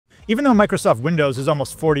Even though Microsoft Windows is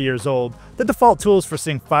almost 40 years old, the default tools for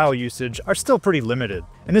seeing file usage are still pretty limited.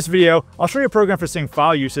 In this video, I'll show you a program for seeing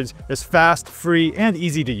file usage that's fast, free, and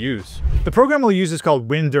easy to use. The program we'll use is called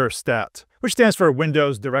WinDirStat, which stands for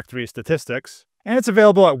Windows Directory Statistics, and it's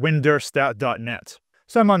available at WinDirStat.net.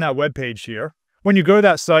 So I'm on that webpage here. When you go to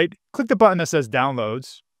that site, click the button that says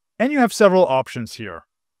Downloads, and you have several options here.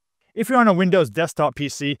 If you're on a Windows desktop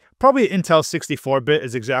PC, probably an Intel 64-bit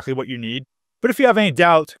is exactly what you need. But if you have any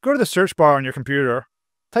doubt, go to the search bar on your computer,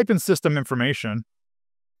 type in System Information,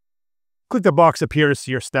 click the box up here to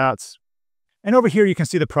see your stats, and over here you can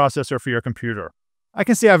see the processor for your computer. I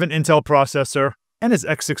can see I have an Intel processor, and it's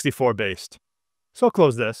x64 based. So I'll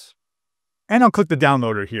close this, and I'll click the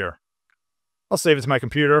downloader here. I'll save it to my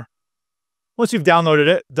computer. Once you've downloaded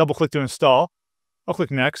it, double-click to install. I'll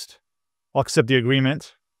click Next. I'll accept the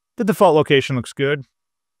agreement. The default location looks good.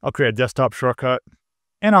 I'll create a desktop shortcut,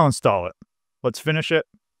 and I'll install it. Let's finish it.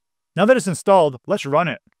 Now that it's installed, let's run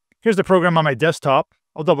it. Here's the program on my desktop.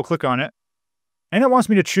 I'll double-click on it, and it wants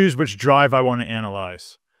me to choose which drive I want to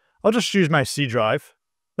analyze. I'll just choose my C drive.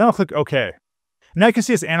 Then I'll click OK. Now you can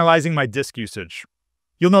see it's analyzing my disk usage.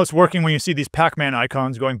 You'll know it's working when you see these Pac-Man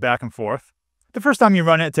icons going back and forth. The first time you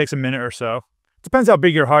run it, it takes a minute or so. Depends how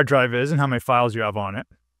big your hard drive is and how many files you have on it.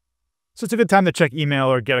 So it's a good time to check email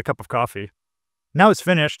or get a cup of coffee. Now it's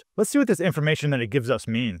finished, let's see what this information that it gives us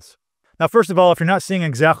means. Now, first of all, if you're not seeing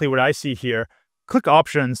exactly what I see here, click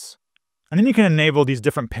Options, and then you can enable these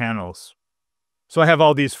different panels. So I have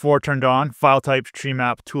all these 4 turned on: File Types, Tree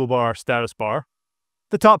Map, Toolbar, Status Bar.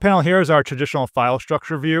 The top panel here is our traditional file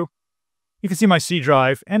structure view. You can see my C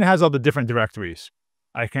drive, and it has all the different directories.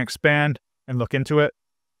 I can expand and look into it.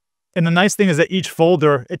 And the nice thing is that each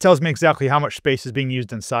folder, it tells me exactly how much space is being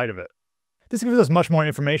used inside of it. This gives us much more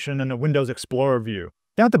information than the Windows Explorer view.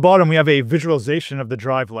 Down at the bottom, we have a visualization of the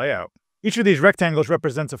drive layout. Each of these rectangles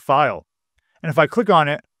represents a file. And if I click on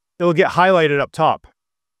it, it will get highlighted up top.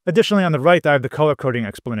 Additionally, on the right, I have the color coding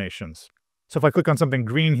explanations. So if I click on something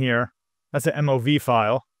green here, that's an MOV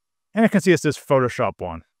file. And I can see it's this Photoshop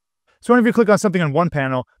one. So whenever you click on something in one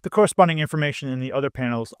panel, the corresponding information in the other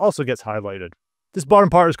panels also gets highlighted. This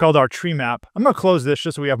bottom part is called our tree map. I'm going to close this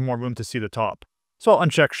just so we have more room to see the top. So I'll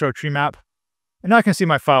uncheck Show Tree Map. And now I can see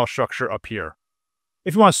my file structure up here.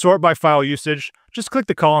 If you want to sort by file usage, just click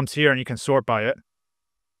the columns here and you can sort by it.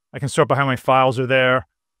 I can sort by how many files are there,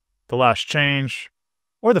 the last change,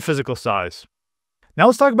 or the physical size. Now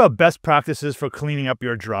let's talk about best practices for cleaning up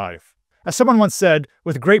your drive. As someone once said,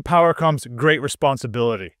 with great power comes great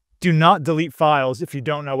responsibility. Do not delete files if you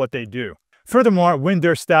don't know what they do. Furthermore,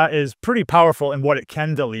 WinDirStat is pretty powerful in what it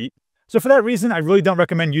can delete. So for that reason, I really don't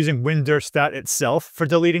recommend using WinDirStat itself for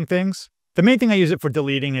deleting things. The main thing I use it for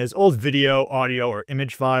deleting is old video, audio, or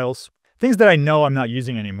image files, things that I know I'm not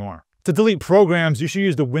using anymore. To delete programs, you should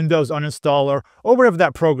use the Windows uninstaller or whatever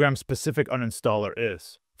that program's specific uninstaller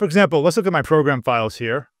is. For example, let's look at my program files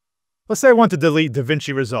here. Let's say I want to delete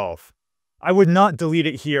DaVinci Resolve. I would not delete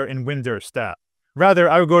it here in WinDirStat. Rather,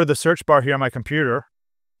 I would go to the search bar here on my computer.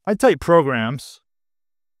 I'd type Programs.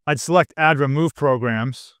 I'd select Add Remove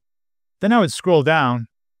Programs. Then I would scroll down.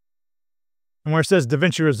 And where it says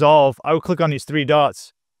DaVinci Resolve, I would click on these 3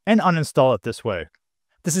 dots and uninstall it this way.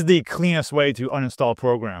 This is the cleanest way to uninstall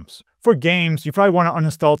programs. For games, you probably want to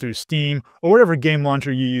uninstall through Steam or whatever game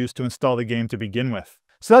launcher you use to install the game to begin with.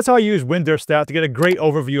 So that's how I use WinDirStat to get a great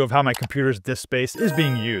overview of how my computer's disk space is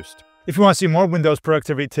being used. If you want to see more Windows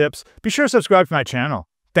productivity tips, be sure to subscribe to my channel.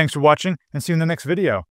 Thanks for watching, and see you in the next video.